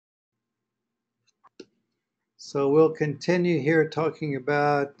So we'll continue here talking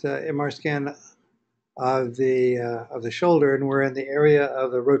about MR scan of the shoulder, and we're in the area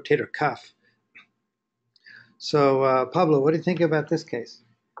of the rotator cuff. So Pablo, what do you think about this case?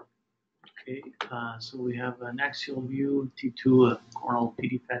 Okay, so we have an axial view, T2, coronal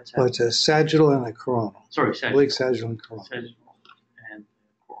PD fat sac. Well, it's a sagittal and a coronal. Sorry, sagittal. Oblique, sagittal, and coronal. Sagittal and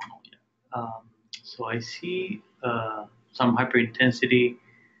coronal, yeah. So I see some hyperintensity,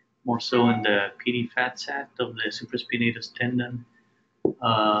 more so in the PD fat sac of the supraspinatus tendon.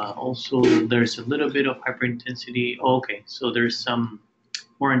 Also, there's a little bit of hyperintensity. Oh, okay, so there's some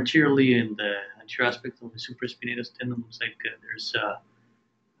more anteriorly in the anterior aspect of the supraspinatus tendon. Looks like there's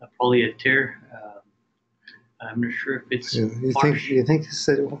probably a tear. I'm not sure if it's. You think it's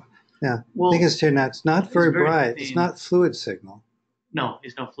yeah? Well, I think it's tear. Now it's not very bright. Thin. It's not fluid signal. No,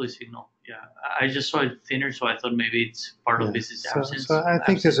 it's not fluid signal. Yeah, I just saw it thinner, so I thought maybe it's part of this absence. So I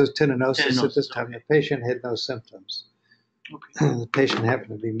think this was tendinosis at this time. Okay. The patient had no symptoms. Okay. The patient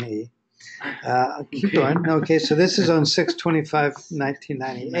happened to be me. Keep going. Okay, so this is on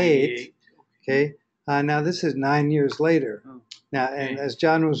 6/25/1998. Okay, now this is 9 years later. Now, and as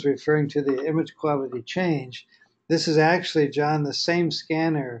John was referring to the image quality change, this is actually, John, the same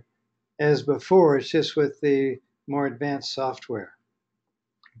scanner as before. It's just with the more advanced software.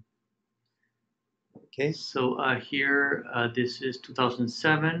 Okay. So here, this is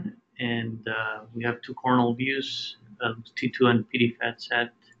 2007, and we have two coronal views, T2 and PD fat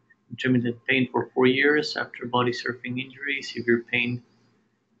sac. Intermittent pain for 4 years after body surfing injury, severe pain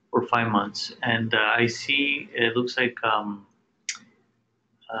for 5 months. And I see it looks like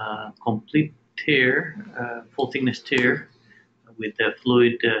complete tear, full thickness tear with the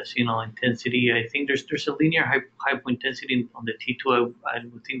fluid signal intensity. I think there's a linear hypointensity on the T2. I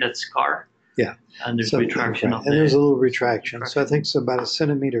would think that's scar. Yeah. And there's retraction of and there's a little retraction. So I think it's about a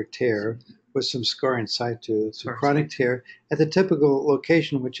centimeter tear with some scar in situ. It's a chronic tear at the typical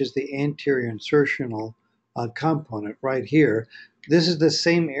location, which is the anterior insertional component right here. This is the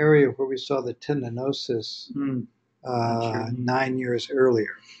same area where we saw the tendinosis 9 years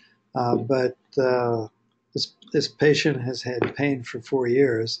earlier. But this patient has had pain for 4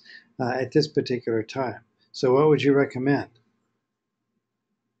 years at this particular time. So what would you recommend?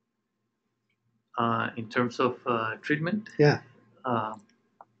 In terms of treatment? Yeah.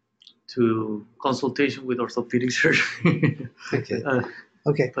 To consultation with orthopedic surgeon. Okay.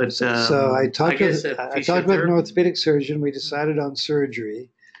 Okay. But, so I talked with an orthopedic surgeon. We decided on surgery.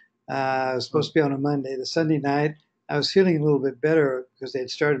 It was supposed to be on a Monday. The Sunday night, I was feeling a little bit better because they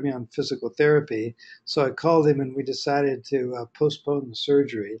had started me on physical therapy. So I called him and we decided to postpone the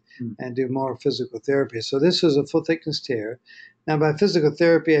surgery and do more physical therapy. So this was a full thickness tear. Now, by physical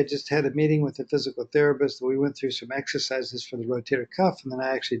therapy, I just had a meeting with the physical therapist. We went through some exercises for the rotator cuff, and then I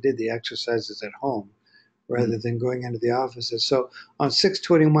actually did the exercises at home rather than going into the offices. So on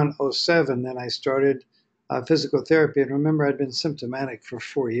 6/21/07, then I started physical therapy. And remember, I'd been symptomatic for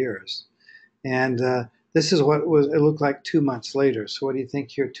 4 years. And this is what it looked like 2 months later. So what do you think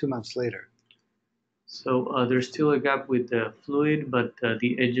here 2 months later? So there's still a gap with the fluid, but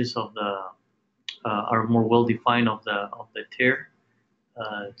the edges of the are more well defined of the tear.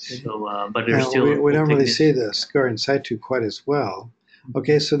 But there's still we don't really see the scar in situ quite as well.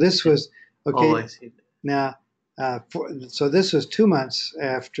 Okay, so this was okay. Oh, I see. Now, so this was 2 months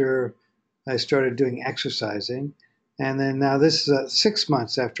after I started doing exercising, and then now this is 6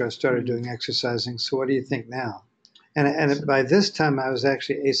 months after I started doing exercising. So what do you think now? And by this time, I was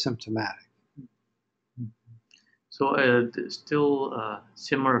actually asymptomatic. So still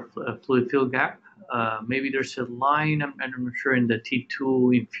similar fluid field gap. Maybe there's a line, I'm not sure, in the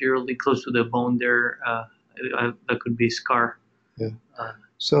T2 inferiorly close to the bone there. That could be scar. Yeah.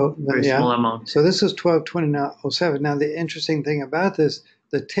 So very small amount. So this is 12/20/07. Now the interesting thing about this,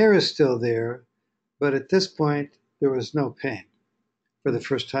 the tear is still there, but at this point there was no pain for the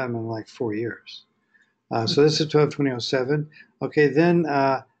first time in like 4 years. So this is 12/20/07. Okay, then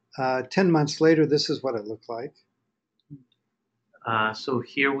 10 months later, this is what it looked like. So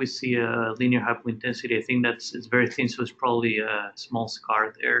here we see a linear hypointensity. I think it's very thin, so it's probably a small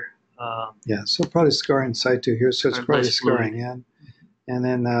scar there. Yeah, so probably scar in situ here, so it's probably scarring in. And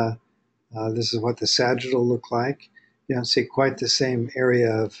then this is what the sagittal looked like. You don't see quite the same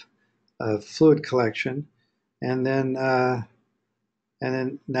area of fluid collection. And then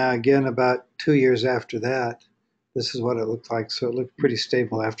now again, about 2 years after that, this is what it looked like. So it looked pretty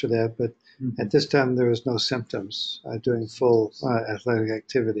stable after that, but at this time there was no symptoms doing full athletic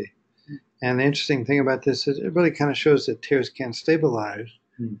activity. And the interesting thing about this is it really kind of shows that tears can stabilize.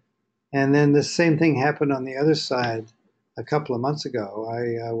 And then the same thing happened on the other side a couple of months ago.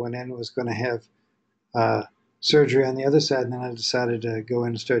 I went in and was going to have surgery on the other side, and then I decided to go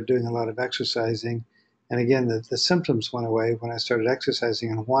in and start doing a lot of exercising. And again, the symptoms went away when I started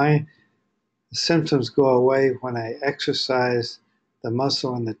exercising. And why the symptoms go away when I exercise the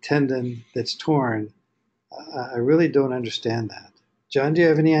muscle and the tendon that's torn, I really don't understand that. John, do you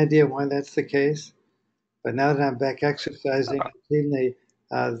have any idea why that's the case? But now that I'm back exercising,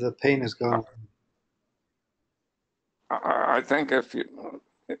 the pain is gone. I think if you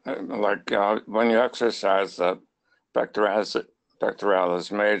when you exercise the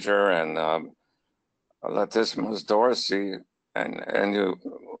pectoralis major and latissimus dorsi, and you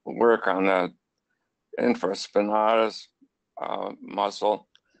work on the infraspinatus muscle,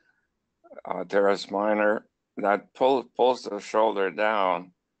 teres minor, that pulls the shoulder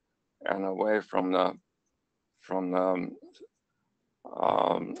down and away from the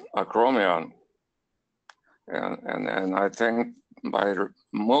acromion, and I think by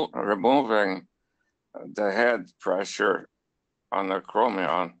removing the head pressure on the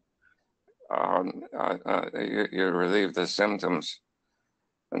acromion, you relieve the symptoms.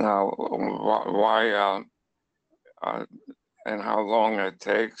 Now, why and how long it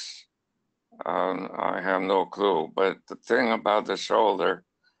takes, I have no clue. But the thing about the shoulder,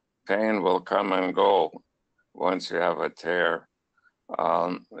 pain will come and go once you have a tear.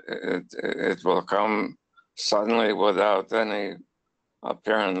 It will come suddenly without any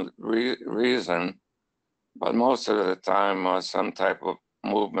apparent reason, but most of the time, some type of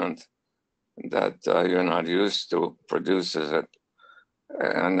movement that you're not used to produces it,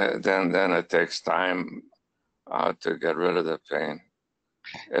 and then it takes time to get rid of the pain.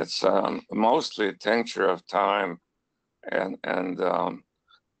 It's mostly tincture of time and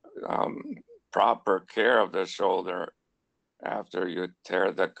proper care of the shoulder after you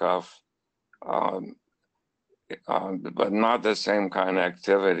tear the cuff, but not the same kind of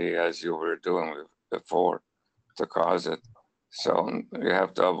activity as you were doing before to cause it. So you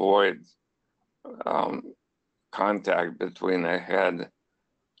have to avoid contact between the head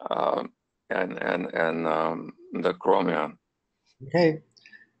and the acromion. Okay.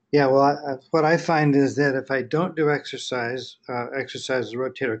 Yeah, well, what I find is that if I don't do exercise the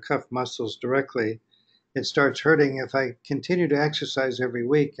rotator cuff muscles directly, it starts hurting. If I continue to exercise every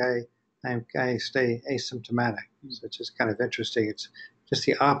week, I stay asymptomatic. So it's just kind of interesting. It's just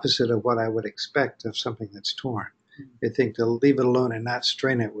the opposite of what I would expect of something that's torn. I think to leave it alone and not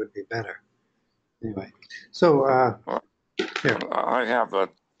strain it would be better. Anyway, so here. I have a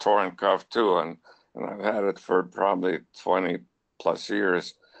torn cuff too, and I've had it for probably 20 plus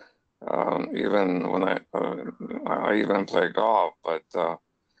years. Even when I even play golf, but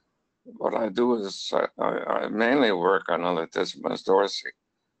what I do is I mainly work on the latissimus dorsi,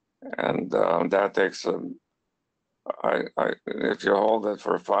 and that takes if you hold it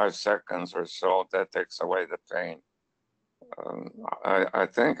for 5 seconds or so, that takes away the pain. I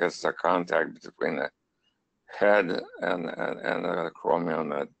think it's the contact between the head and the acromion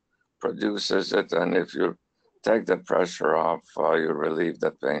that produces it, and if you take the pressure off, you relieve the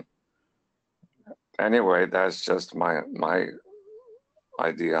pain. Anyway, that's just my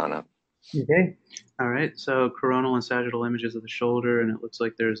idea on it. Okay. All right. So coronal and sagittal images of the shoulder, and it looks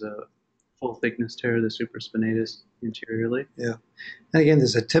like there's a full thickness tear of the supraspinatus anteriorly. Yeah. And again,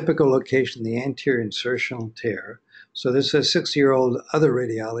 there's a typical location, the anterior insertional tear. So this is a 60-year-old other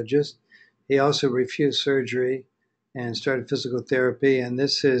radiologist. He also refused surgery and started physical therapy. And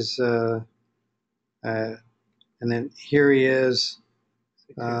this is, and then here he is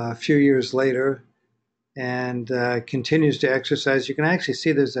a few years later, and continues to exercise. You can actually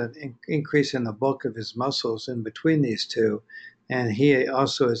see there's an increase in the bulk of his muscles in between these two. And he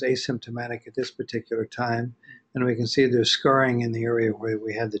also is asymptomatic at this particular time. And we can see there's scarring in the area where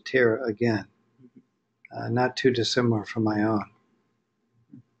we had the tear again. Not too dissimilar from my own.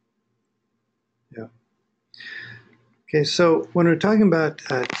 Yeah. Okay, so when we're talking about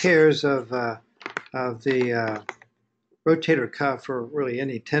tears of the rotator cuff or really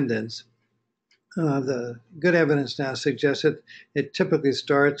any tendons, the good evidence now suggests that it typically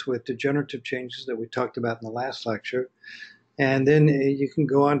starts with degenerative changes that we talked about in the last lecture, and then you can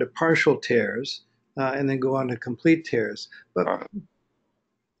go on to partial tears, and then go on to complete tears. But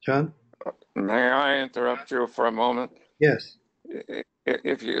John? May I interrupt you for a moment? Yes.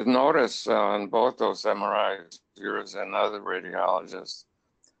 If you notice on both those MRIs, yours and other radiologists,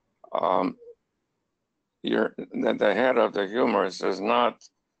 the head of the humerus is not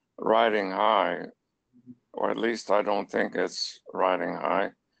riding high, or at least I don't think it's riding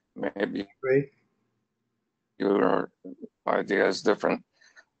high. Maybe your idea is different.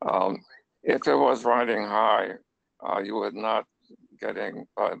 If it was riding high, you would not get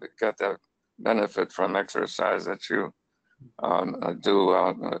the benefit from exercise that you do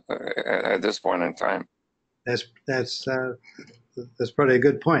at this point in time. That's probably a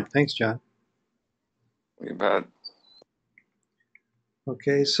good point. Thanks, John. You bet.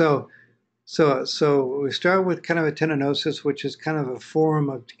 Okay, so we start with kind of a tendinosis, which is kind of a form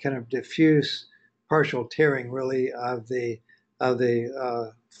of kind of diffuse partial tearing, really, of the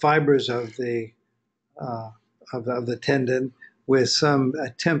fibers of the tendon, with some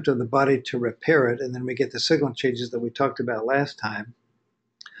attempt of the body to repair it, and then we get the signal changes that we talked about last time.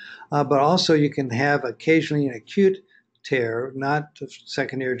 But also, you can have occasionally an acute tear, not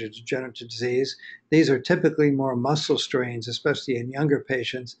secondary to degenerative disease. These are typically more muscle strains, especially in younger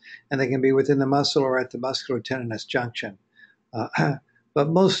patients, and they can be within the muscle or at the musculotendinous junction. But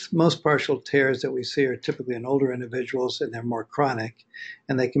most partial tears that we see are typically in older individuals, and they're more chronic.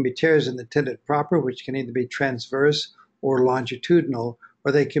 And they can be tears in the tendon proper, which can either be transverse or longitudinal,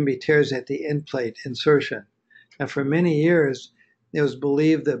 or they can be tears at the end plate insertion. And for many years, it was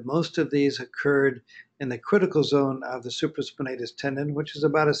believed that most of these occurred in the critical zone of the supraspinatus tendon, which is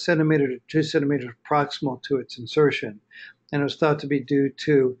about 1 centimeter to 2 centimeters proximal to its insertion. And it was thought to be due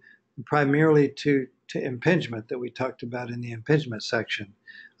to primarily to impingement that we talked about in the impingement section.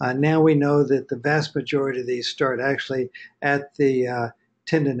 Now we know that the vast majority of these start actually at the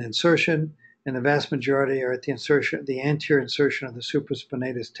tendon insertion, and the vast majority are at the anterior insertion of the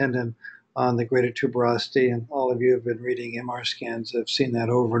supraspinatus tendon on the greater tuberosity, and all of you have been reading MR scans, have seen that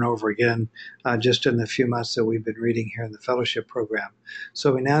over and over again just in the few months that we've been reading here in the fellowship program.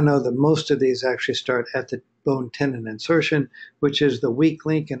 So we now know that most of these actually start at the bone tendon insertion, which is the weak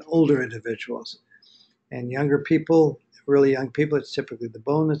link in older individuals. And younger people, really young people, it's typically the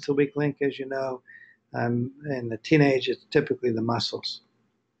bone that's the weak link, as you know. In the teenage, it's typically the muscles.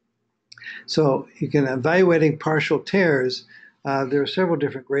 So you can evaluating partial tears. There are several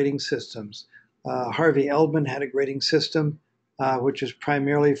different grading systems. Harvey Eldman had a grading system, which is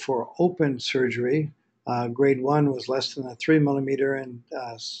primarily for open surgery. Grade 1 was less than a 3 millimeter in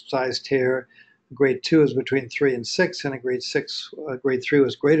size tear. Grade 2 is between 3 and 6, and grade 3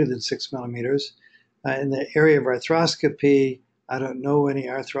 was greater than 6 millimeters. In the area of arthroscopy, I don't know any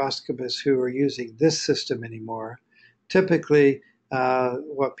arthroscopists who are using this system anymore. Typically,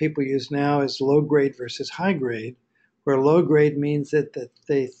 what people use now is low grade versus high grade, where low grade means that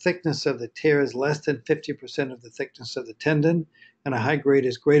the thickness of the tear is less than 50% of the thickness of the tendon, and a high grade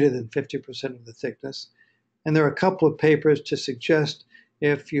is greater than 50% of the thickness. And there are a couple of papers to suggest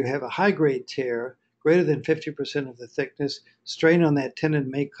if you have a high grade tear, greater than 50% of the thickness, strain on that tendon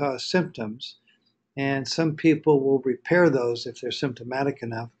may cause symptoms. And some people will repair those if they're symptomatic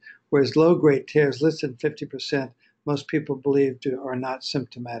enough, whereas low-grade tears, less than 50%, most people believe are not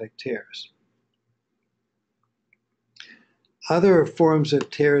symptomatic tears. Other forms of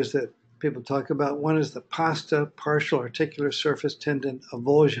tears that people talk about, one is the PASTA, partial articular surface tendon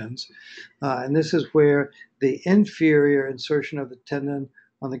avulsions, and this is where the inferior insertion of the tendon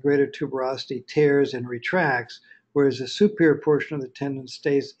on the greater tuberosity tears and retracts, whereas the superior portion of the tendon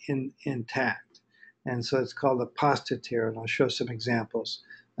stays intact. And so it's called a PASTA tear, and I'll show some examples.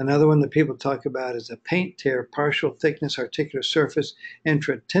 Another one that people talk about is a paint tear, partial thickness articular surface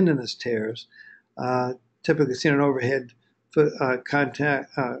intratendinous tears, typically seen in overhead foot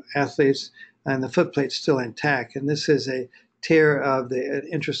contact athletes, and the foot plate's still intact. And this is a tear of the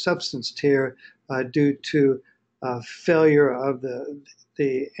intrasubstance tear due to failure of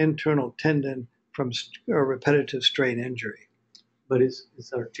the internal tendon from repetitive strain injury. But it's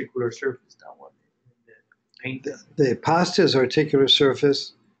articular surface, that one. Paint. The PASTA is articular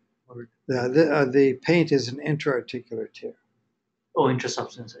surface. The paint is an intra-articular tear. Oh,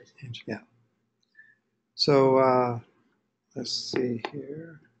 intrasubstance. Yeah. So let's see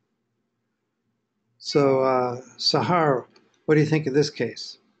here. So Sahar, what do you think of this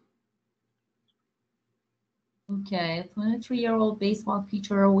case? Okay, 23-year-old baseball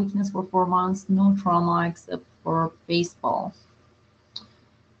pitcher, weakness for 4 months, no trauma except for baseball.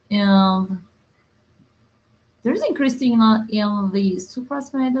 And there's increasing in the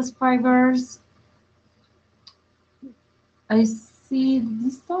supraspinatus fibers. I see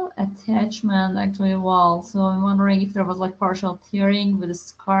distal attachment actually well, so I'm wondering if there was like partial tearing with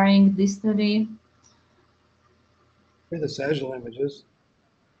scarring distally. Here are the sagittal images.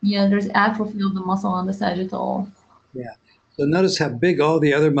 Yeah, there's atrophy of the muscle on the sagittal. Yeah, so notice how big all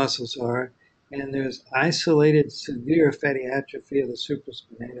the other muscles are, and there's isolated severe fatty atrophy of the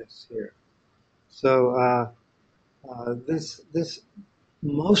supraspinatus here. So this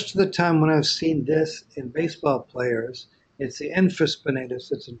most of the time when I've seen this in baseball players, it's the infraspinatus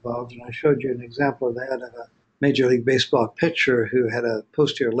that's involved, and I showed you an example of that of a Major League Baseball pitcher who had a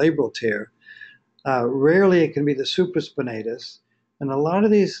posterior labral tear. Rarely it can be the supraspinatus, and a lot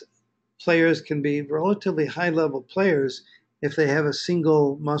of these players can be relatively high-level players if they have a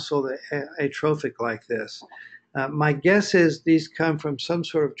single muscle atrophic like this. My guess is these come from some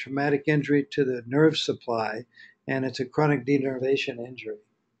sort of traumatic injury to the nerve supply, and it's a chronic denervation injury.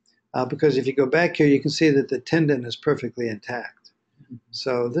 Because if you go back here, you can see that the tendon is perfectly intact.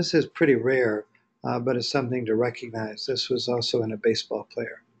 So this is pretty rare, but it's something to recognize. This was also in a baseball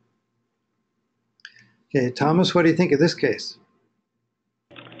player. Okay, Thomas, what do you think of this case?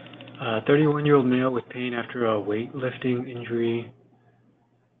 31-year-old male with pain after a weightlifting injury.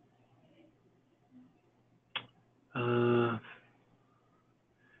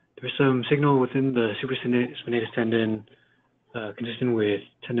 There's some signal within the supraspinatus tendon consistent with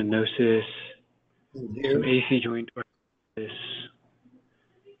tendinosis, some AC joint arthritis,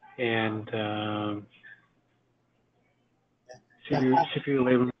 and severe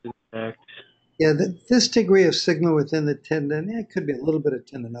labrum intact. Yeah, this degree of signal within the tendon, it could be a little bit of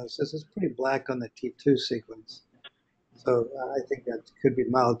tendinosis. It's pretty black on the T2 sequence. So I think that could be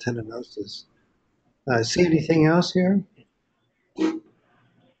mild tendinosis. See anything else here?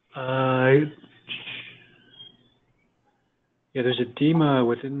 Yeah, there's edema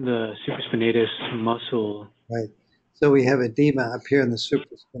within the supraspinatus muscle. Right. So we have edema up here in the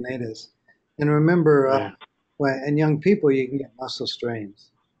supraspinatus. And remember, in young people, you can get muscle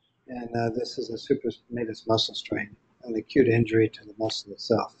strains. And this is a supraspinatus muscle strain, an acute injury to the muscle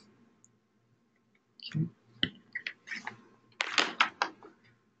itself. Okay.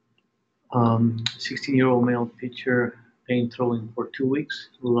 16-year-old male pitcher, pain throwing for 2 weeks,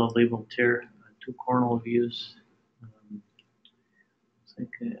 low labral tear, 2 coronal views. It's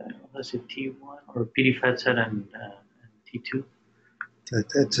like that's a T1 or PD fat set and T2.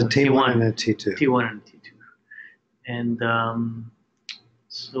 It's a T1 and a T2. T1 and T2. And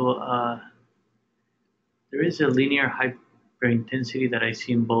so there is a linear hyperintensity that I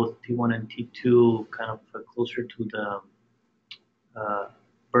see in both T1 and T2, kind of closer to the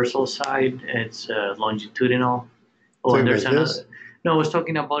bursal side. It's longitudinal. Oh, and there's another. No, I was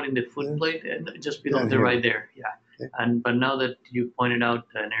talking about in the foot plate, just below right there. Yeah. Okay. But now that you pointed out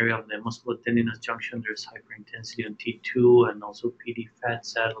an area of the musculotendinous junction, there's hyperintensity on T2 and also PD fat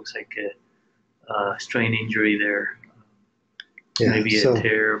set. Looks like a strain injury there. Yeah, maybe a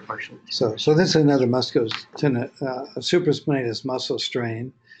tear, partial tear. So this is another supraspinatus muscle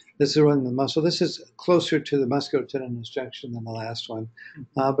strain. This is running the muscle. This is closer to the musculotendinous junction than the last one.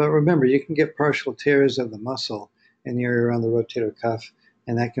 But remember, you can get partial tears of the muscle in the area around the rotator cuff,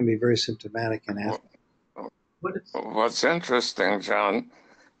 and that can be very symptomatic and after. What's interesting, John,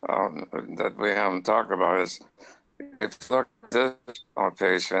 that we haven't talked about is if you look at this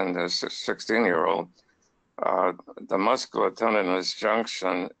patient, this 16-year-old, the musculotendinous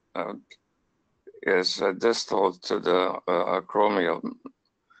junction is distal to the acromial.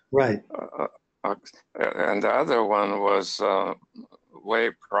 Right. And the other one was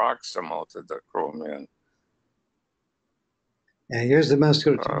way proximal to the acromion. And here's the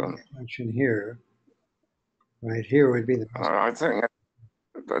musculotendinous junction here. Right here would be the I think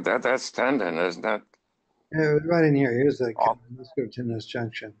that's tendon, isn't it? Yeah, right in here. Here's the musculotendinous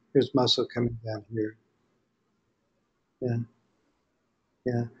junction. Here's muscle coming down here. Yeah,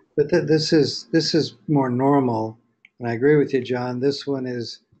 yeah. But this is more normal, and I agree with you, John. This one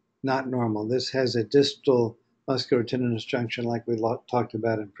is not normal. This has a distal musculotendinous junction, like we talked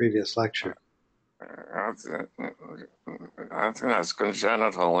about in previous lecture. I think that's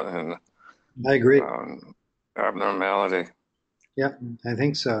congenital and I agree. Abnormality. Yep, I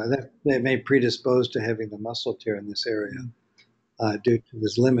think so. They may predispose to having the muscle tear in this area due to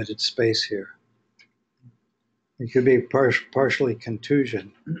this limited space here. It could be partially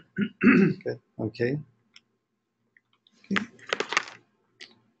contusion. Good. Okay.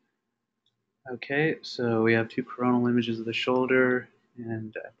 Okay, so we have 2 coronal images of the shoulder,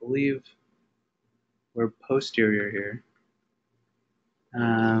 and I believe we're posterior here.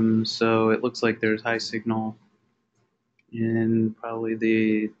 So it looks like there's high signal in probably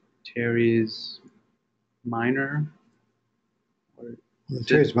the teres minor. The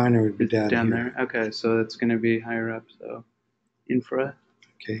teres minor would be down there. Okay, so it's going to be higher up. So infra.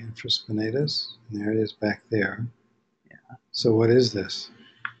 Okay, infraspinatus, and there it is back there. Yeah. So what is this?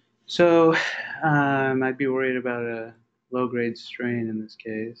 So I'd be worried about a low-grade strain in this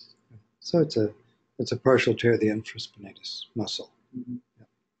case. So it's a partial tear of the infraspinatus muscle. Mm-hmm. Yeah.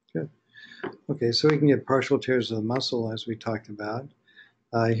 Good. Okay, so we can get partial tears of the muscle as we talked about.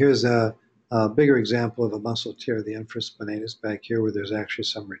 Here's a bigger example of a muscle tear of the infraspinatus back here where there's actually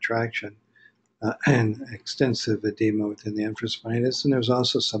some retraction. and extensive edema within the infraspinatus. And there's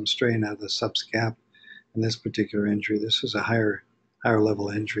also some strain out of the subscap in this particular injury. This is a higher level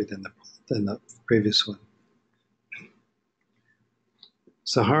injury than the previous one.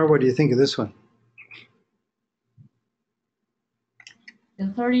 Sahar, what do you think of this one? The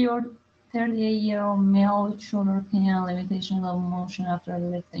 38-year-old male with shoulder pain and limitation of motion after a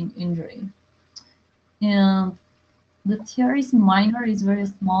lifting injury. And the teres minor is very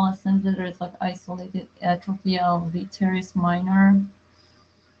small. It seems that there's like isolated atrophy of the teres minor.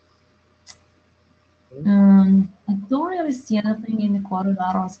 I don't really see anything in the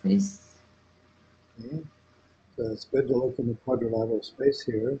quadrilateral space. Okay. So it's good to look in the quadrilateral space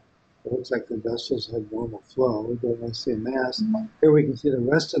here. It looks like the vessels have normal flow. We don't really see a mass. Here we can see the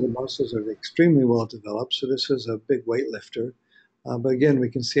rest of the muscles are extremely well developed. So this is a big weightlifter. But again, we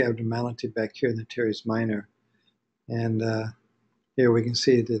can see abnormality back here in the teres minor. And here we can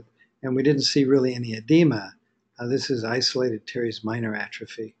see that, and we didn't see really any edema. This is isolated teres minor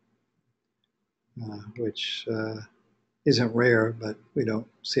atrophy, which isn't rare, but we don't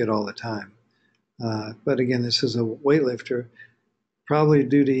see it all the time. But again, this is a weightlifter, probably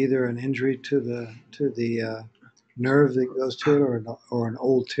due to either an injury to the nerve that goes to it, or an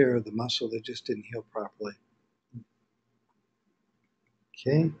old tear of the muscle that just didn't heal properly.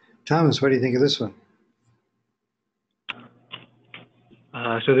 Okay, Thomas, what do you think of this one?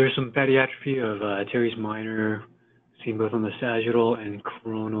 So there's some fatty atrophy of teres minor, seen both on the sagittal and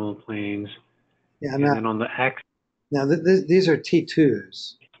coronal planes. Yeah, and then on the X. Now these are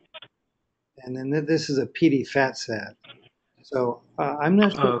T2s, and then this is a PD fat set. So I'm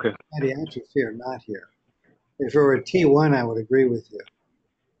not sure if fatty atrophy or not here. If it were a T1, I would agree with you.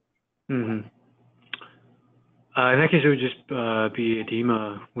 Mm-hmm. In that case, it would just be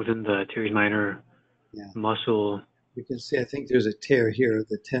edema within the teres minor muscle. You can see, I think there's a tear here,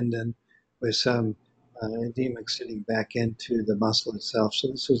 the tendon, with some edema extending back into the muscle itself. So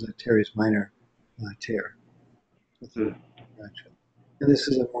this was a teres minor tear. And this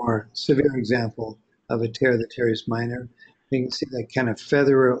is a more severe example of a tear of the teres minor. You can see that kind of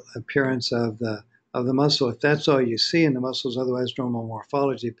feather appearance of the muscle. If that's all you see in the muscle's otherwise normal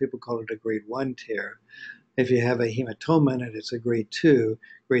morphology, people call it a grade 1 tear. If you have a hematoma in it, it's a grade 2.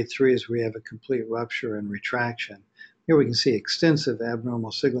 Grade 3 is where you have a complete rupture and retraction. Here we can see extensive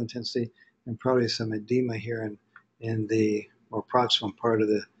abnormal signal intensity and probably some edema here in the more proximal part of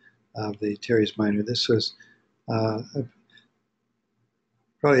the teres minor. This was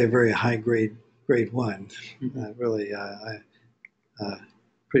probably a very high grade 1, really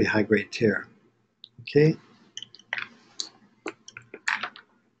pretty high grade tear. Okay.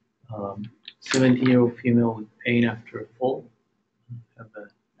 70-year-old female with pain after a fall. Have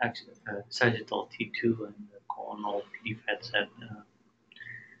a sagittal T2 and a coronal PD fat set.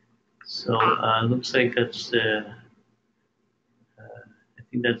 So looks like that's I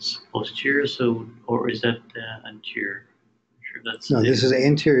think that's posterior. So, or is that anterior? Sure, that's no. This is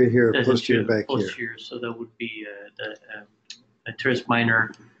anterior here, posterior back here. Posterior. So that would be a teres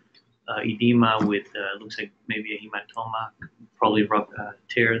minor edema with looks like maybe a hematoma, probably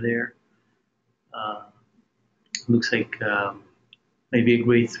tear there. Looks like maybe a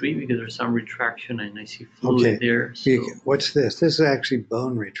grade 3 because there's some retraction and I see fluid there. So. What's this? This is actually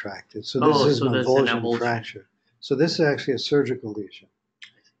bone retracted. So this is an avulsion fracture. So this is actually a surgical lesion.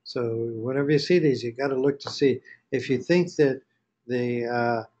 So whenever you see these, you got to look to see if you think that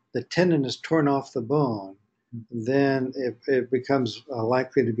the tendon is torn off the bone, then it becomes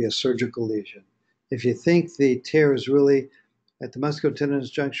likely to be a surgical lesion. If you think the tear is really at the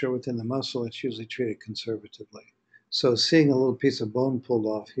musculotendinous juncture within the muscle, it's usually treated conservatively. So seeing a little piece of bone pulled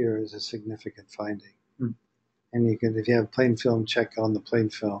off here is a significant finding. And you can, if you have plain film, check on the plain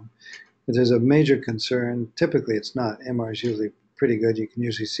film. If there's a major concern, typically it's not. MR is usually pretty good. You can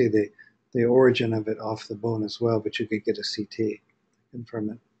usually see the origin of it off the bone as well, but you could get a CT to confirm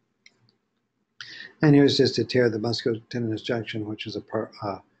it. And here's just a tear of the musculotendinous junction, which is a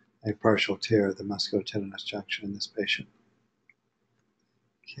partial tear of the musculotendinous junction in this patient.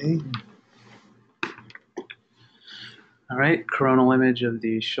 Okay. All right, coronal image of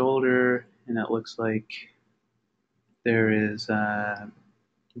the shoulder, and it looks like there is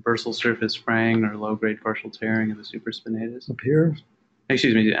bursal surface fraying or low-grade partial tearing of the supraspinatus. Up here?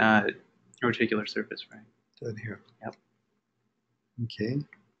 Excuse me, articular surface fraying. Down here. Yep. Okay.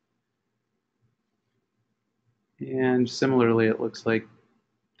 And similarly, it looks like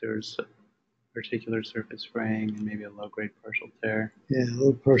there's articular surface fraying and maybe a low-grade partial tear. Yeah, a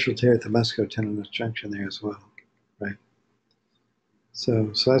little partial tear at the musculotendinous junction there as well, right?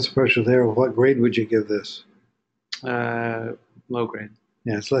 So that's a partial tear. What grade would you give this? Low grade.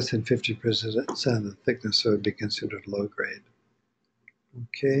 Yeah, it's less than 50% of the thickness, so it would be considered low grade.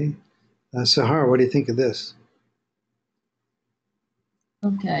 Okay. Sahar, what do you think of this?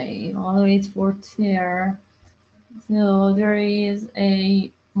 Okay, evaluate for tear. So there is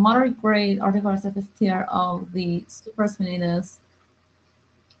a moderate grade articular surface tear of the supraspinatus.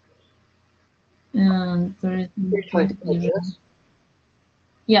 And there is joint fusion.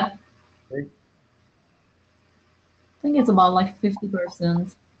 Yeah. Okay. I think it's about like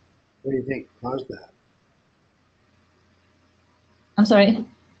 50%. What do you think caused that? I'm sorry?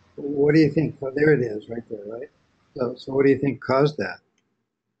 What do you think? Oh, there it is, right there, right? So what do you think caused that?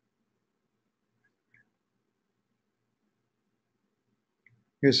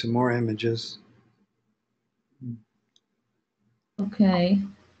 Here's some more images. Okay.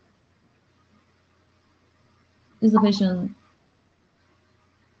 Is the patient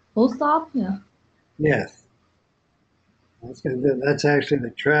post-op? Yeah. Yes. That's actually the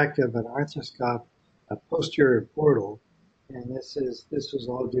tract of an arthroscope, a posterior portal, and this was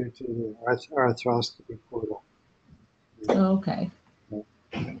all due to the arthroscopy portal. Okay.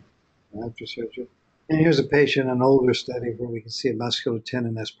 After surgery. And here's a patient, an older study, where we can see a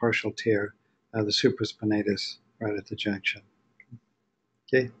musculotendinous partial tear of the supraspinatus right at the junction.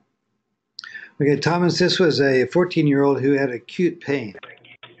 Okay. Okay, Thomas, this was a 14-year-old who had acute pain.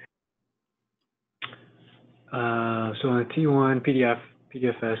 So on a T1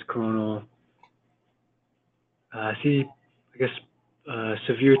 PDFS coronal, see, I guess,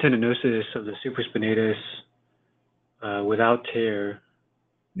 severe tendinosis of the supraspinatus without tear.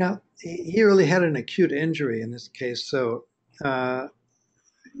 Now, he really had an acute injury in this case. So, and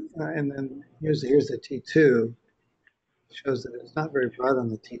then here's the T2. Shows that it's not very broad on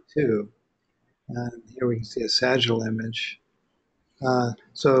the T2. Here we can see a sagittal image.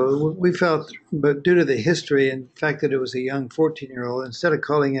 So we felt, but due to the history and the fact that it was a young 14-year-old, instead of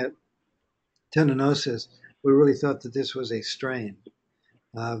calling it tendinosis, we really thought that this was a strain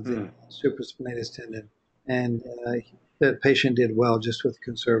of the supraspinatus tendon. And the patient did well just with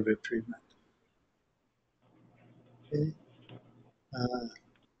conservative treatment. Okay.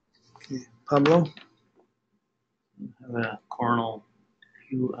 Okay. Pablo? Have a coronal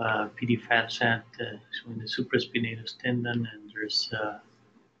PD fat set showing the supraspinatus tendon, and there's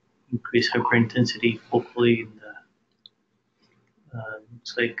increased hyperintensity focally in the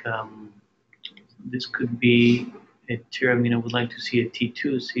looks like this could be a tear. I mean, I would like to see a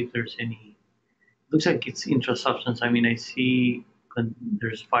T2, see if there's any. Looks like it's intrasubstance. I mean, I see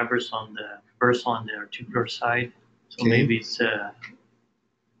there's fibers on the bursal and the articular side, so maybe it's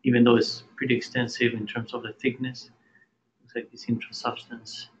even though it's pretty extensive in terms of the thickness, looks like it's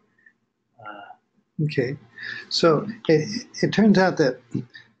intrasubstance. Okay, so it turns out that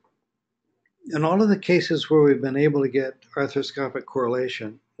in all of the cases where we've been able to get arthroscopic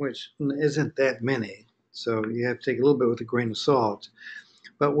correlation, which isn't that many, so you have to take a little bit with a grain of salt,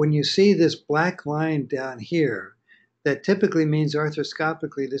 but when you see this black line down here, that typically means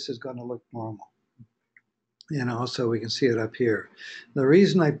arthroscopically this is going to look normal. And also we can see it up here. The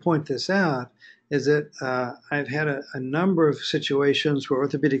reason I point this out is that I've had a number of situations where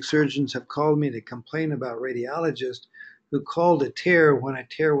orthopedic surgeons have called me to complain about radiologists who called a tear when a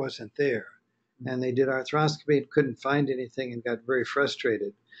tear wasn't there. And they did arthroscopy and couldn't find anything and got very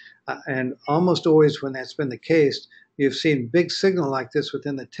frustrated. And almost always when that's been the case, you've seen big signal like this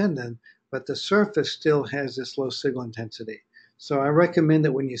within the tendon, but the surface still has this low signal intensity. So I recommend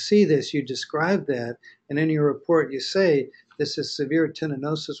that when you see this, you describe that, and in your report you say this is severe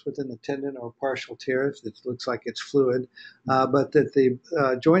tendinosis within the tendon or partial tear, if it looks like it's fluid, but that the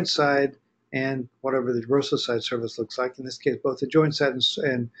joint side and whatever the dorsal side surface looks like, in this case both the joint side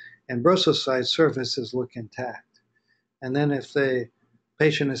and dorsal side surfaces look intact. And then if the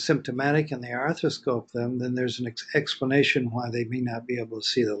patient is symptomatic and they arthroscope them, then there's an explanation why they may not be able to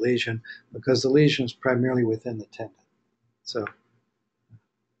see the lesion, because the lesion is primarily within the tendon. So, all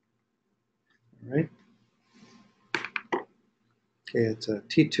right. Okay, it's a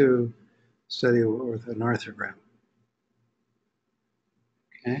T2 study with an arthrogram.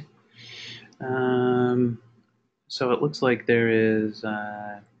 Okay. So it looks like there is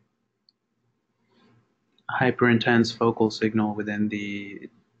hyperintense focal signal within the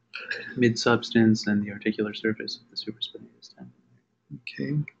mid-substance and the articular surface of the supraspinatus tendon.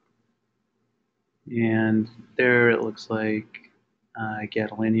 Okay. And there it looks like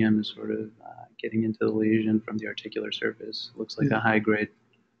gadolinium is sort of getting into the lesion from the articular surface. It looks like a high-grade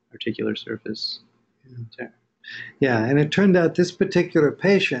articular surface tear. Yeah, and it turned out this particular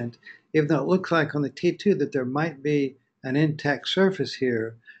patient, even though it looked like on the T2 that there might be an intact surface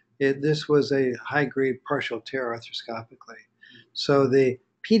here, this was a high-grade partial tear arthroscopically. So the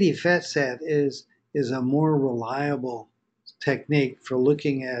PD FATSAT is a more reliable technique for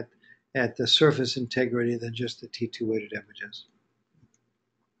looking at the surface integrity than just the T2 weighted images.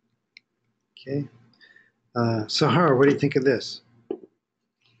 Okay. Sahar, what do you think of this?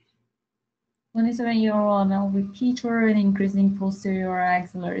 27-year-old male with teacher and increasing posterior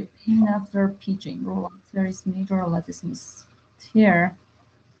axillary pain after pitching. Roll-up teres major latissimus tear.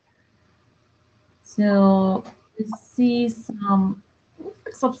 So we see some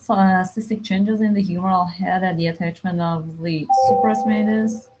cystic changes in the humeral head at the attachment of the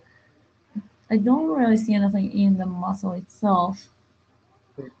supraspinatus. I don't really see anything in the muscle itself.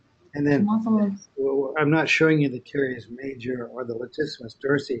 And then well, I'm not showing you the teres major or the latissimus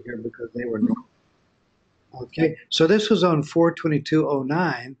dorsi here because they were normal. Okay, so this was on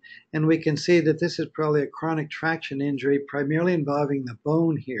 4/22/09, and we can see that this is probably a chronic traction injury, primarily involving the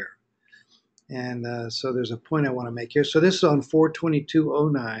bone here. And so there's a point I want to make here. So this is on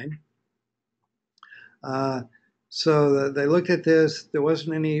 4/22/09. So they looked at this. There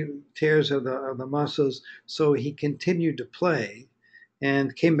wasn't any tears of the muscles, so he continued to play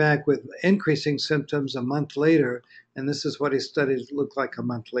and came back with increasing symptoms a month later, and this is what his studies looked like a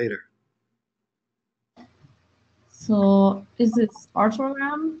month later. So is it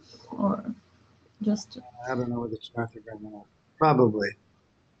arthrogram or just? I don't know whether it's arthrogram or not. Probably.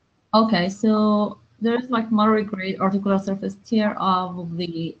 Okay, so there's like moderate grade articular surface tear of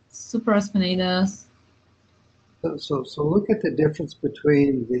the supraspinatus. So look at the difference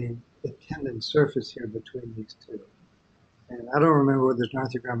between the tendon surface here between these two. And I don't remember whether it's an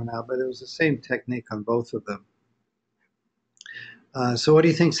arthrogram or not, but it was the same technique on both of them. So what do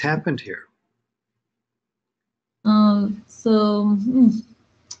you think's happened here?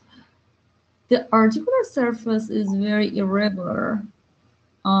 The articular surface is very irregular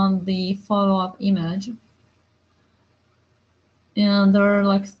on the follow-up image, and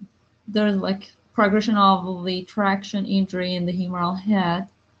there's like progression of the traction injury in the humeral head.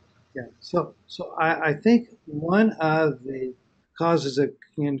 Yeah. So I think one of the causes that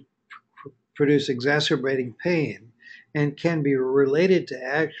can produce exacerbating pain and can be related to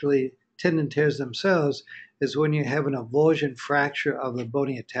actually tendon tears themselves is when you have an avulsion fracture of the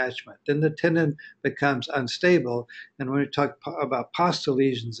bony attachment. Then the tendon becomes unstable. And when we talk about pasta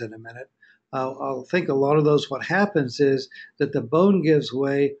lesions in a minute, I'll think a lot of those, what happens is that the bone gives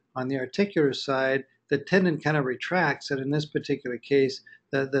way on the articular side, the tendon kind of retracts, and in this particular case,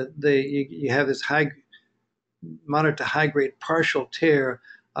 you have this moderate to high grade partial tear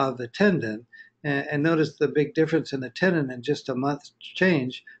of the tendon. And notice the big difference in the tendon in just a month's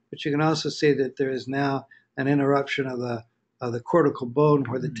change. But you can also see that there is now an interruption of the cortical bone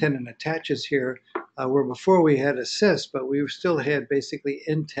where the tendon attaches here, where before we had a cyst, but we still had basically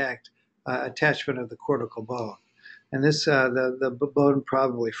intact attachment of the cortical bone. And this, the bone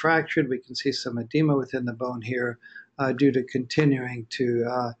probably fractured. We can see some edema within the bone here due to continuing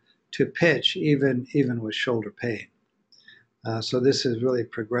to pitch, even with shoulder pain. So this is really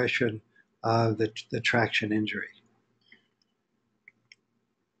progression of the traction injury.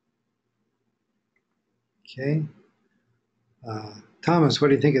 Okay. Thomas, what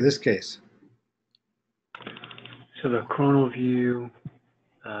do you think of this case? So the coronal view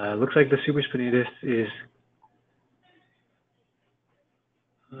looks like the supraspinatus is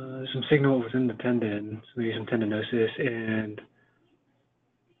some signal within the tendon, so maybe some tendinosis, and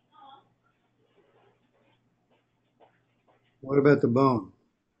what about the bone?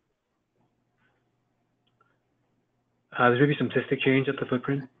 There's maybe some cystic change at the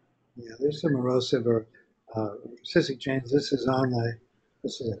footprint. Yeah, there's some erosive or cystic change. This is a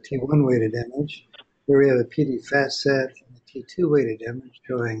T1 weighted image. Here we have a PD FATSAT and a T2 weighted image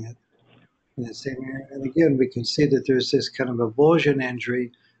showing it in the same area. And again, we can see that there's this kind of avulsion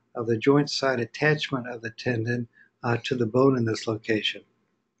injury of the joint side attachment of the tendon to the bone in this location.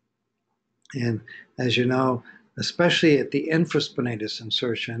 And as you know, especially at the infraspinatus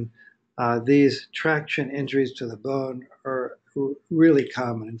insertion, these traction injuries to the bone are really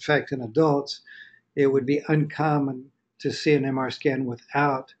common. In fact, in adults, it would be uncommon to see an MR scan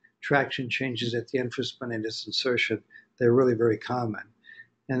without traction changes at the infraspinatus insertion. They're really very common.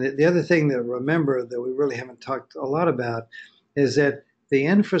 And the other thing to remember that we really haven't talked a lot about is that the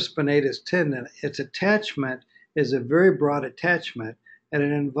infraspinatus tendon, its attachment is a very broad attachment, and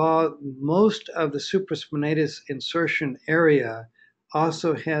it involves most of the supraspinatus insertion area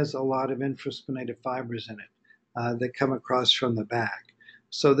also has a lot of infraspinated fibers in it that come across from the back.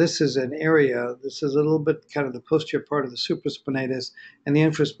 So this is an area, this is a little bit kind of the posterior part of the supraspinatus and the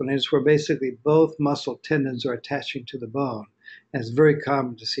infraspinatus where basically both muscle tendons are attaching to the bone. And it's very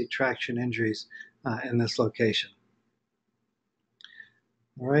common to see traction injuries in this location.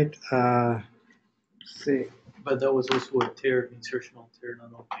 All right. Let's see. But that was also a tear, insertional tear,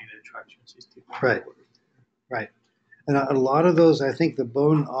 not only the traction system. Right. Right. And a lot of those, I think the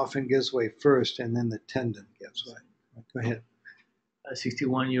bone often gives way first, and then the tendon gives way. Go ahead. A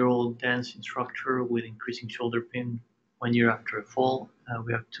 61-year-old dance instructor with increasing shoulder pain 1 year after a fall.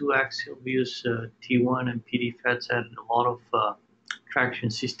 We have two axial views, T1 and PD fats had a lot of traction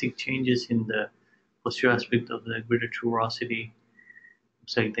cystic changes in the posterior aspect of the greater tuberosity.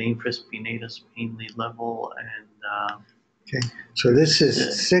 Looks like the infraspinatus mainly level and okay. So this is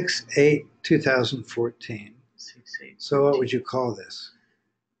 6/8/2014. 6/8. So what would you call this?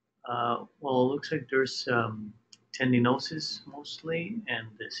 Well, it looks like there's tendinosis mostly and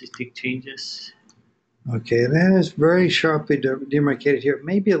the cystic changes. Okay, that is very sharply demarcated here.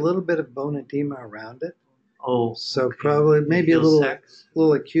 Maybe a little bit of bone edema around it. Oh, so okay. Probably maybe a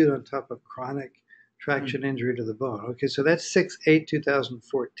little acute on top of chronic traction injury to the bone. Okay, so that's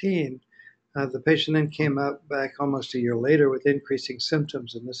 6/8/2014. The patient then came up back almost a year later with increasing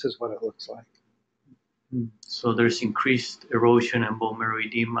symptoms, and this is what it looks like. So there's increased erosion and bone marrow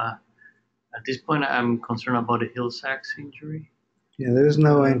edema. At this point, I'm concerned about a Hill-Sachs injury. Yeah, there's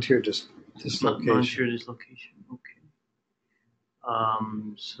no anterior dislocation. No anterior dislocation. Okay.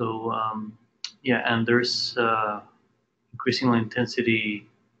 Yeah, and there's increasing intensity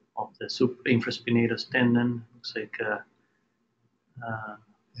of the infraspinatus tendon. Looks like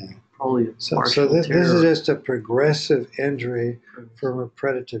probably a so this is just a progressive injury from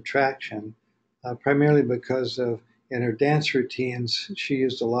repetitive traction, primarily because of in her dance routines she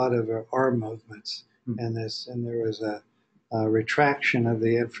used a lot of her arm movements, and there was a retraction of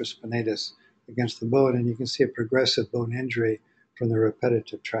the infraspinatus against the bone, and you can see a progressive bone injury from the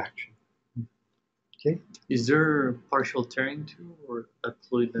repetitive traction. Okay. Is there partial tearing too, or that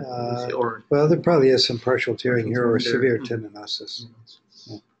fluid? Well, there probably is some partial tearing here or severe tendinosis.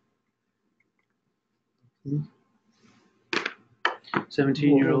 Yeah.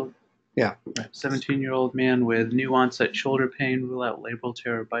 17-year-old. Yeah. 17-year-old man with new onset shoulder pain. Rule out labral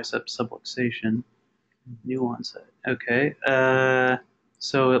tear or biceps subluxation. New onset. Okay.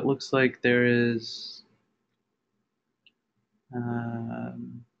 So it looks like there is.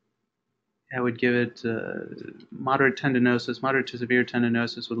 I would give it moderate tendinosis, moderate to severe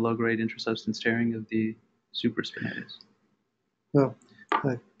tendinosis with low-grade intrasubstance tearing of the supraspinatus. Well,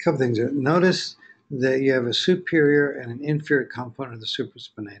 a couple things here. Notice that you have a superior and an inferior component of the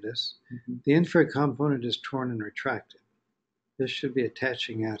supraspinatus. The inferior component is torn and retracted. This should be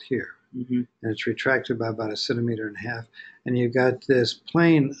attaching out here. And it's retracted by about 1.5 centimeters. And you've got this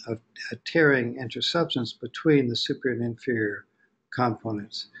plane of tearing intersubstance between the superior and inferior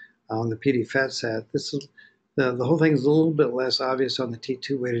components. On the PD fat sat, this is the whole thing is a little bit less obvious on the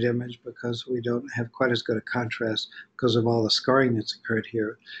T2 weighted image because we don't have quite as good a contrast because of all the scarring that's occurred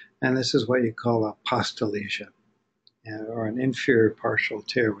here. And this is what you call a posta lesion, or an inferior partial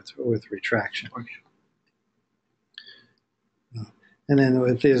tear with retraction. And then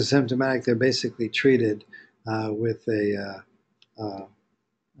if they're symptomatic, they're basically treated with a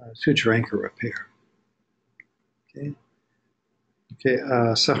suture anchor repair. Okay. Okay,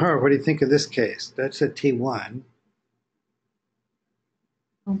 Sahar, what do you think of this case? That's a T1.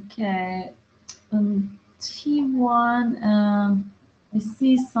 Okay, T1. I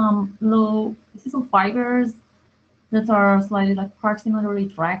see some fibers that are slightly like proximally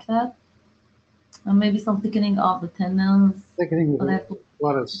retracted, and maybe some thickening of the tendons. Thickening with a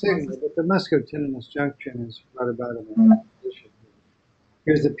lot of signal, but the musculotendinous junction is right about in the right position.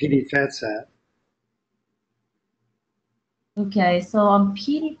 Here's the PD fat sat. Okay, so on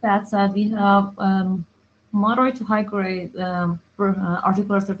PD fat sat, we have moderate to high grade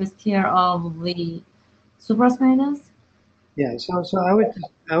articular surface tear of the supraspinatus. Yeah, so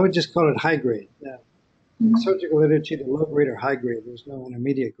I would just call it high grade. In surgical literature, the low grade or high grade. There's no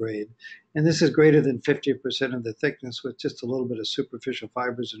intermediate grade, and this is greater than 50% of the thickness with just a little bit of superficial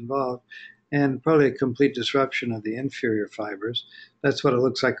fibers involved, and probably a complete disruption of the inferior fibers. That's what it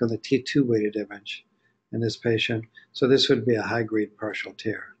looks like on the T2 weighted image in this patient. So this would be a high grade partial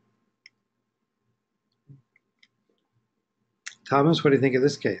tear. Thomas, what do you think of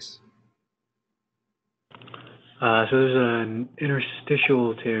this case? So there's an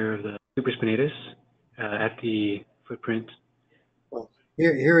interstitial tear of the supraspinatus at the footprint. Well,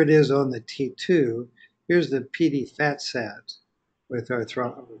 here it is on the T2. Here's the PD fat sat with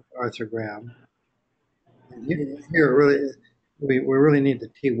arthrogram. And here really, we really need the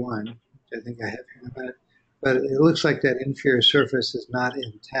T1, which I think I have here in a minute. But it looks like that inferior surface is not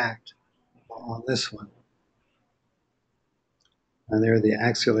intact on this one. And there the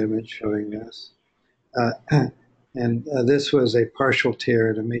axial image showing this. And this was a partial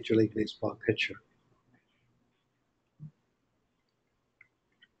tear in a Major League Baseball pitcher.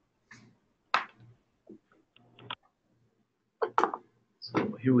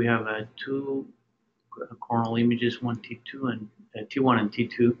 So here we have two coronal images, one T2 and T1 and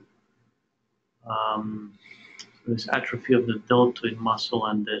T2. There's atrophy of the deltoid muscle,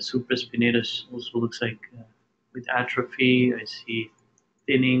 and the supraspinatus also looks like with atrophy. I see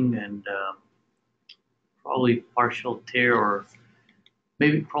thinning and probably partial tear, or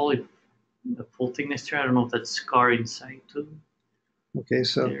maybe probably a full thickness tear. I don't know if that's scar inside too. Okay,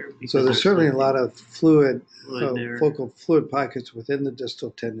 so there's certainly a lot of fluid focal fluid pockets within the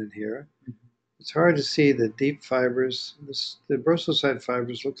distal tendon here. Mm-hmm. It's hard to see the deep fibers. The dorsal side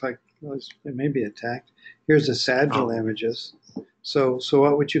fibers look like it may be attacked. Here's the sagittal images. So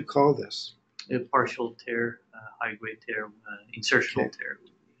what would you call this? A partial tear, high grade tear, insertional tear.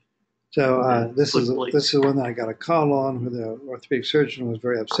 So this is one that I got a call on, where the orthopedic surgeon was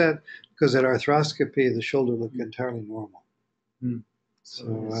very upset because at arthroscopy the shoulder looked entirely normal. Mm.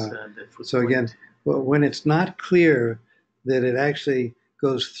 So again, when it's not clear that it actually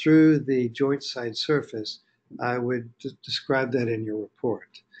goes through the joint side surface, I would describe that in your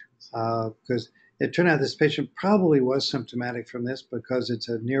report, because it turned out this patient probably was symptomatic from this because it's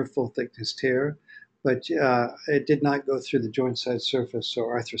a near full thickness tear, but it did not go through the joint side surface, so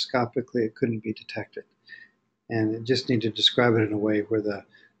arthroscopically it couldn't be detected. And it just need to describe it in a way where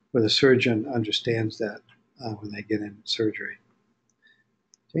the surgeon understands that when they get in surgery.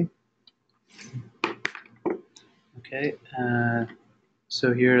 Okay,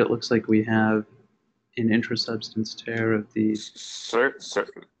 so here it looks like we have an intrasubstance tear of the...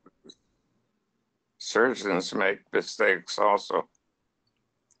 Surgeons make mistakes also.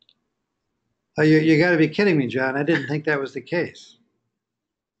 Oh, you got to be kidding me, John. I didn't think that was the case.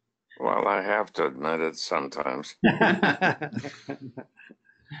 Well, I have to admit it sometimes. Okay.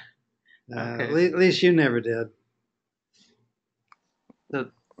 At least you never did.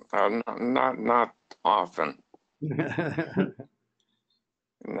 Not often.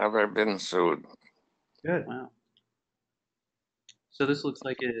 Never been sued. Good. Wow. So this looks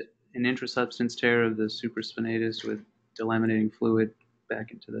like an intrasubstance tear of the supraspinatus with delaminating fluid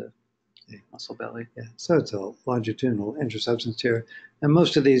back into the muscle belly. Yeah, so it's a longitudinal intrasubstance tear. And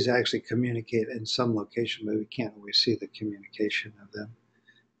most of these actually communicate in some location, but we can't always see the communication of them.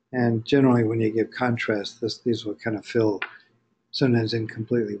 And generally when you give contrast, these will kind of fill sometimes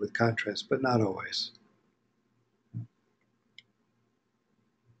incompletely with contrast, but not always.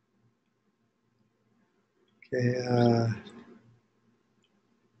 Okay, I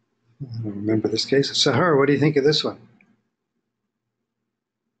don't remember this case. Sahar, what do you think of this one?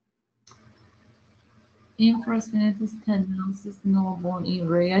 Infraspinatus tendinosis, no bone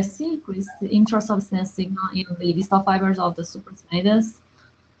injury. I see increased intrasubstance signal in the distal fibers of the supraspinatus.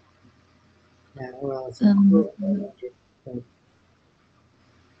 Yeah, well,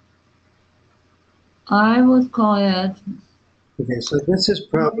 I would call it... Okay, so this is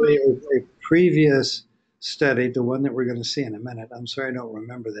probably a previous study, the one that we're going to see in a minute. I'm sorry I don't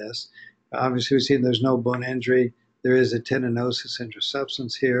remember this. Obviously, we've seen there's no bone injury. There is a tendinosis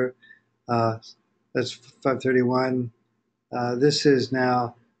intrasubstance here. That's 531. This is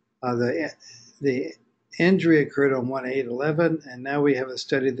now the injury occurred on 1/8/11, and now we have a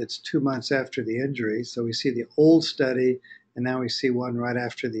study that's 2 months after the injury. So we see the old study, and now we see one right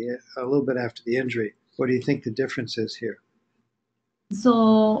after a little bit after the injury. What do you think the difference is here?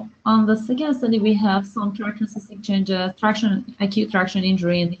 So on the second study, we have some traction cystic changes, acute traction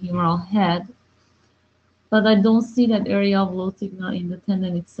injury in the humeral head, but I don't see that area of low signal in the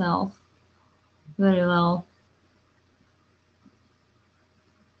tendon itself very well.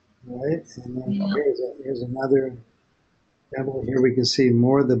 All right, and then here's another example. Here we can see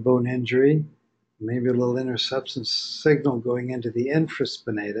more of the bone injury, maybe a little intrasubstance signal going into the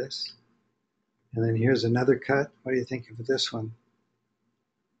infraspinatus. And then here's another cut. What do you think of this one?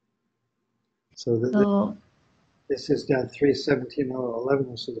 So this is down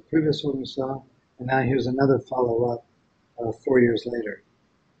 3/17/11. So the previous one we saw, and now here's another follow-up 4 years later.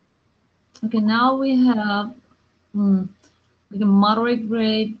 Okay, now we have like a moderate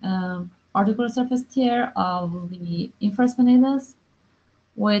grade articular surface tear of the infraspinatus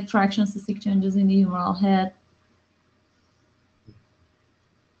with traction cystic changes in the humeral head.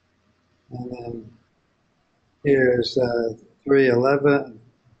 And then here's 3/2011,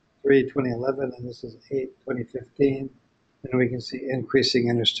 and this is 8/2015. And we can see increasing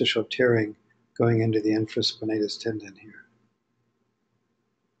interstitial tearing going into the infraspinatus tendon here.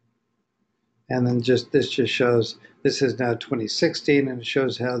 And then this just shows, this is now 2016, and it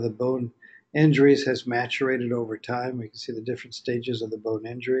shows how the bone injuries has maturated over time. We can see the different stages of the bone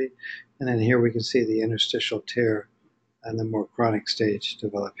injury. And then here we can see the interstitial tear and the more chronic stage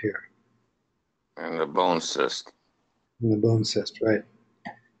develop here. And the bone cyst. And the bone cyst, right.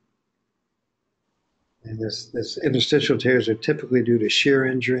 And this interstitial tears are typically due to shear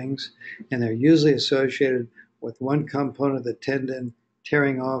injuries, and they're usually associated with one component of the tendon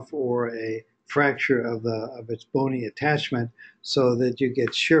tearing off or a fracture of its bony attachment, so that you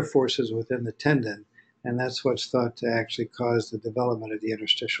get shear forces within the tendon, and that's what's thought to actually cause the development of the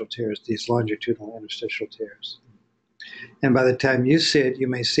interstitial tears, these longitudinal interstitial tears. And by the time you see it, you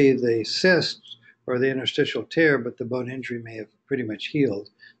may see the cyst or the interstitial tear, but the bone injury may have pretty much healed,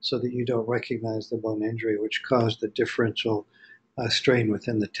 so that you don't recognize the bone injury, which caused the differential strain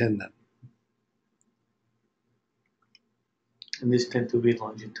within the tendon. And these tend to be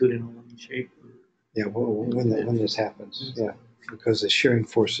longitudinal in shape. Yeah, when this happens, yeah, because the shearing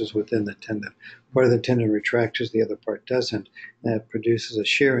forces within the tendon. Part of the tendon retracts, the other part doesn't, and that produces a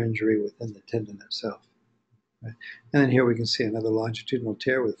shear injury within the tendon itself. Right? And then here we can see another longitudinal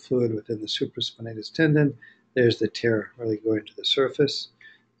tear with fluid within the supraspinatus tendon. There's the tear really going to the surface.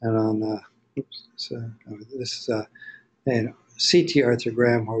 And on, this is a CT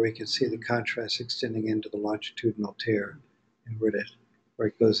arthrogram where we can see the contrast extending into the longitudinal tear and where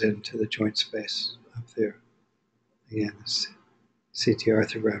it goes into the joint space up there. Again, this CT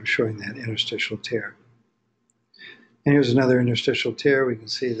arthrogram showing that interstitial tear. And here's another interstitial tear. We can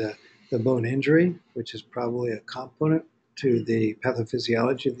see the bone injury, which is probably a component to the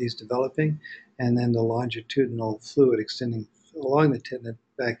pathophysiology of these developing, and then the longitudinal fluid extending along the tendon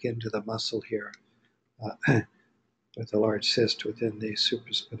back into the muscle here with a large cyst within the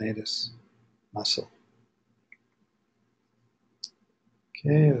supraspinatus muscle.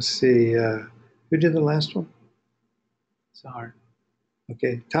 Okay, let's see. Who did the last one? Zahar.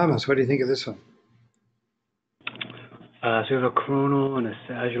 Okay, Thomas, what do you think of this one? So we have a coronal and a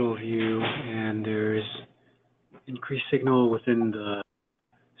sagittal view, and there's increased signal within the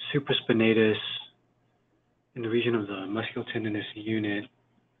supraspinatus in the region of the musculotendinous unit.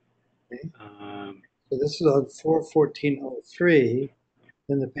 Okay. So this is on 4/14/03.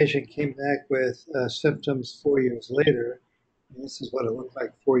 Then the patient came back with symptoms 4 years later, and this is what it looked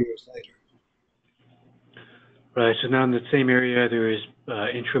like 4 years later. Right, so now in the same area there is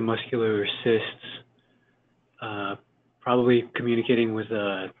intramuscular cysts, probably communicating with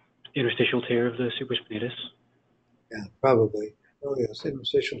the interstitial tear of the supraspinatus. Yeah, probably. Probably a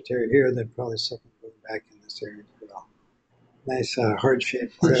interstitial tear here, and then probably something going back in this area as well. Nice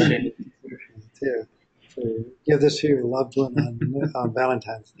heart-shaped tear. So give this to your loved one on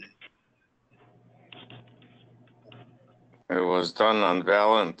Valentine's Day. It was done on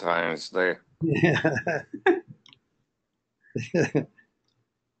Valentine's Day. Yeah.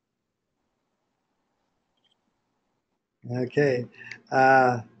 Okay.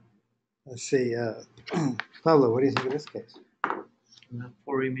 Let's see. Pablo, what do you think of this case?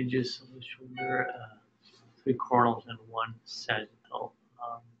 4 images of the shoulder, 3 coronals and 1 sagittal.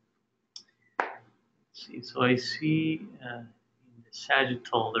 Let's see. So I see in the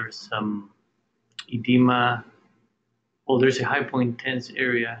sagittal there's some edema. Well, there's a hypointense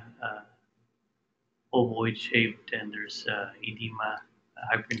area, ovoid shaped, and there's edema,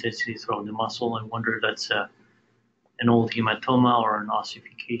 hyperintensity throughout the muscle. I wonder if that's an old hematoma or an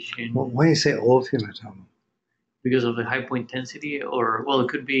ossification. Well, why do you say old hematoma? Because of the hypointensity, or, well, it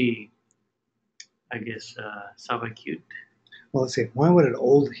could be, I guess, subacute. Well, let's see. Why would an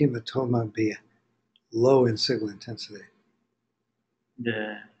old hematoma be low in signal intensity?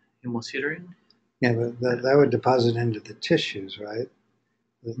 The hemosiderin? Yeah, but that would deposit into the tissues, right?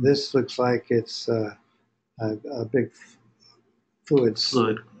 This looks like it's a big fluid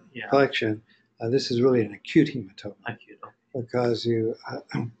collection. This is really an acute hematoma. Acute, okay. Because you,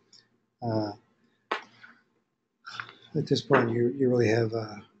 at this point, you really have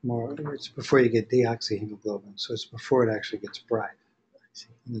more, it's before you get deoxyhemoglobin, so it's before it actually gets bright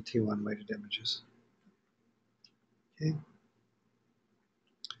in the T1 weighted images. Okay.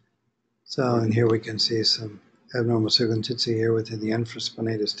 So, and here we can see some abnormal signal intensity here within the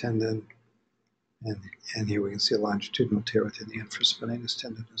infraspinatus tendon, and here we can see a longitudinal tear within the infraspinatus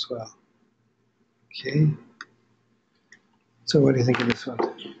tendon as well. Okay. So what do you think of this one?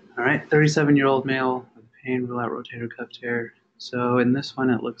 All right, 37-year-old male with pain without rotator cuff tear. So in this one,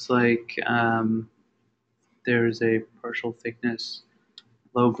 it looks like there's a partial thickness,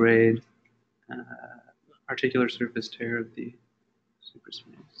 low grade, articular surface tear of the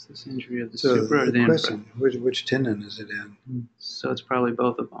supraspinatus. This injury of the supra or the question, which tendon is it in? So it's probably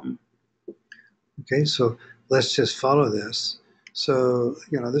both of them. Okay, so let's just follow this. So,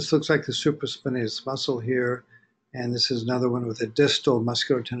 this looks like the supraspinatus muscle here, and this is another one with a distal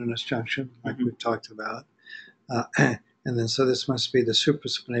musculotendinous junction, like we've talked about. And then, so this must be the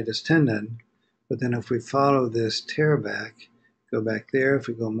supraspinatus tendon. But then if we follow this tear back, go back there. If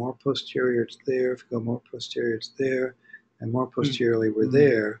we go more posterior, it's there. If we go more posterior, it's there. And more posteriorly, we're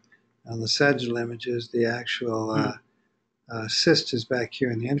there. On the sagittal images, the actual cyst is back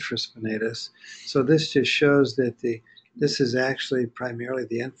here in the infraspinatus. So this just shows that this is actually primarily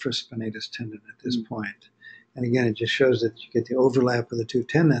the infraspinatus tendon at this point. And again, it just shows that you get the overlap of the two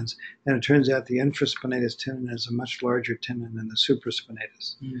tendons. And it turns out the infraspinatus tendon is a much larger tendon than the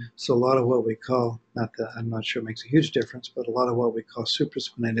supraspinatus. So a lot of what we call, I'm not sure it makes a huge difference, but a lot of what we call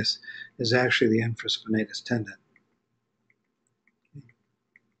supraspinatus is actually the infraspinatus tendon.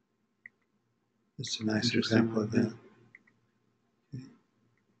 It's a nice example of that.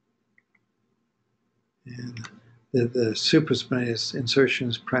 And the supraspinatus insertion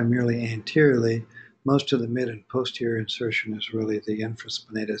is primarily anteriorly. Most of the mid and posterior insertion is really the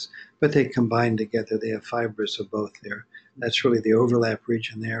infraspinatus, but they combine together. They have fibers of both there. That's really the overlap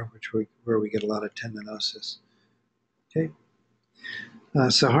region there, where we get a lot of tendinosis. Okay.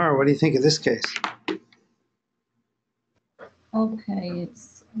 Sahar, what do you think of this case? Okay,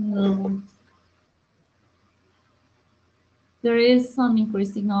 there is some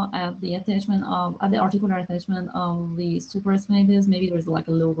increased signal at the articular attachment of the supraspinatus. Maybe there's like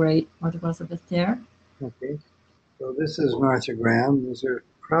a low-grade articular surface tear. Okay, so this is marthogram. These are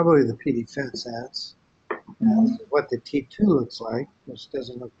probably the PD fat sats. This is what the T2 looks like, which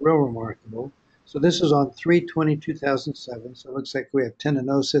doesn't look real remarkable. So this is on 3/20/2007. So it looks like we have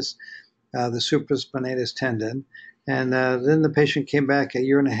tendinosis, the supraspinatus tendon. And then the patient came back a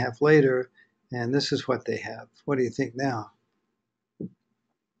year and a half later, and this is what they have. What do you think now?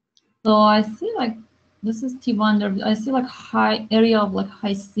 So I see like this is T1. I see like high area of like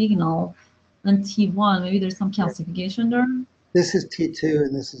high signal, and T1. Maybe there's some calcification there. This is T2,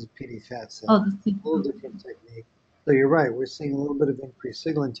 and this is a PD fat cell. Oh, this is a little different technique. So you're right. We're seeing a little bit of increased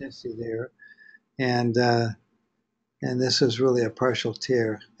signal intensity there, and this is really a partial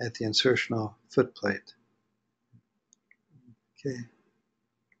tear at the insertional foot plate. Okay.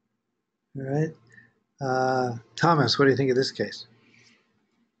 All right. Thomas, what do you think of this case?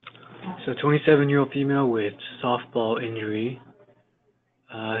 So 27-year-old female with softball injury.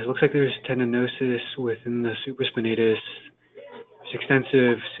 It looks like there's tendinosis within the supraspinatus. There's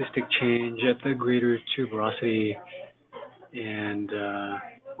extensive cystic change at the greater tuberosity, and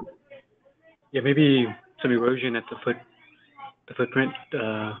maybe some erosion at the footprint.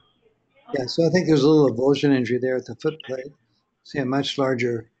 Yeah, so I think there's a little avulsion injury there at the foot plate. See a much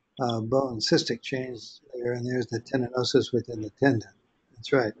larger bone cystic change there, and there's the tendinosis within the tendon.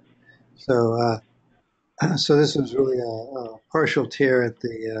 That's right. So, so this was really a partial tear at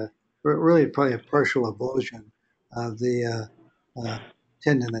the, really probably a partial avulsion of the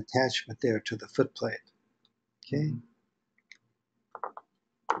tendon attachment there to the foot plate. Okay.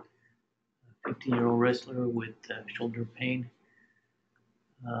 15-year-old wrestler with shoulder pain.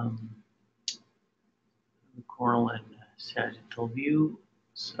 Coronal and sagittal view.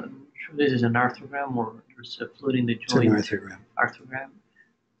 So I'm sure this is an arthrogram or there's a fluid in the joint. It's an arthrogram.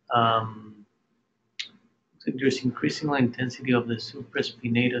 So there's increasing intensity of the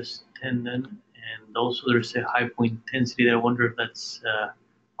supraspinatus tendon, and also there's a hypointensity that I wonder if that's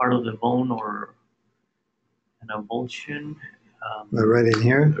part of the bone or an avulsion. Right in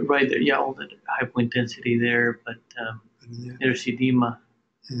here? Right there, yeah, all the hypointensity there, but there's edema.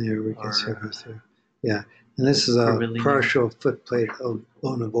 And there we can see it there. Yeah, and this is a partial foot plate of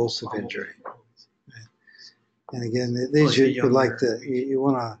bone avulsive injury. Right. And again, these you like you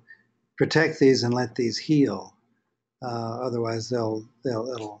want to protect these and let these heal. Otherwise, it'll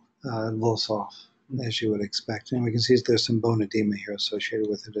avulse off, as you would expect. And we can see there's some bone edema here associated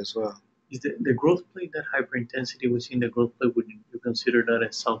with it as well. Is the growth plate, that hyperintensity we see in the growth plate, would you consider that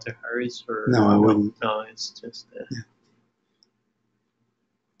as Salter-Harris? Or no, I wouldn't. No, it's just yeah.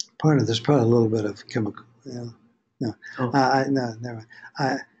 Part of there's probably a little bit of chemical. No, no, never.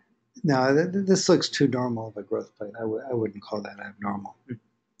 No, this looks too normal of a growth plate. I wouldn't call that abnormal.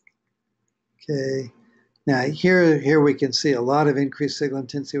 Okay. Now here we can see a lot of increased signal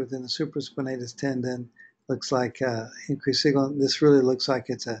intensity within the supraspinatus tendon. Looks like increased signal. This really looks like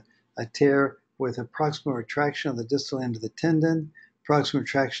it's a tear with a proximal retraction of the distal end of the tendon, proximal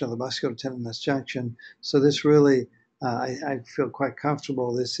retraction of the musculotendinous junction. So this really, I feel quite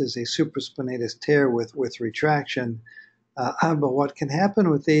comfortable. This is a supraspinatus tear with retraction. But what can happen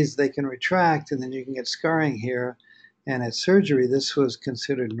with these, they can retract and then you can get scarring here. And at surgery, this was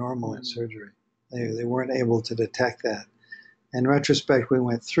considered normal at surgery. They weren't able to detect that. In retrospect, we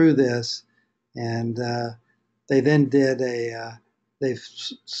went through this, and they then did they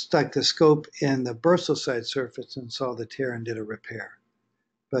stuck the scope in the bursal side surface and saw the tear and did a repair.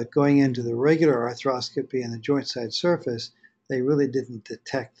 But going into the regular arthroscopy and the joint side surface, they really didn't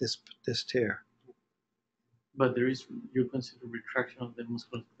detect this tear. But you consider retraction of the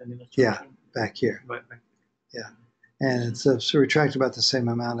musculotendinous junction? Yeah, back here. Right back. Yeah. And it's retracted about the same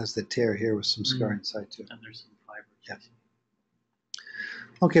amount as the tear here with some scar inside too. And there's some fibers. Yeah.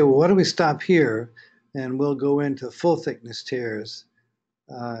 Okay, well, why don't we stop here, and we'll go into full thickness tears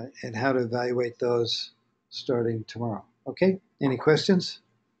and how to evaluate those starting tomorrow. Okay, any questions?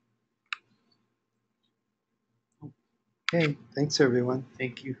 Okay, thanks everyone.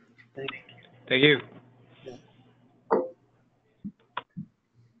 Thank you. Thank you.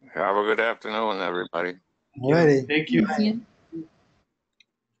 Have a good afternoon, everybody. All righty. Thank you. Thank you.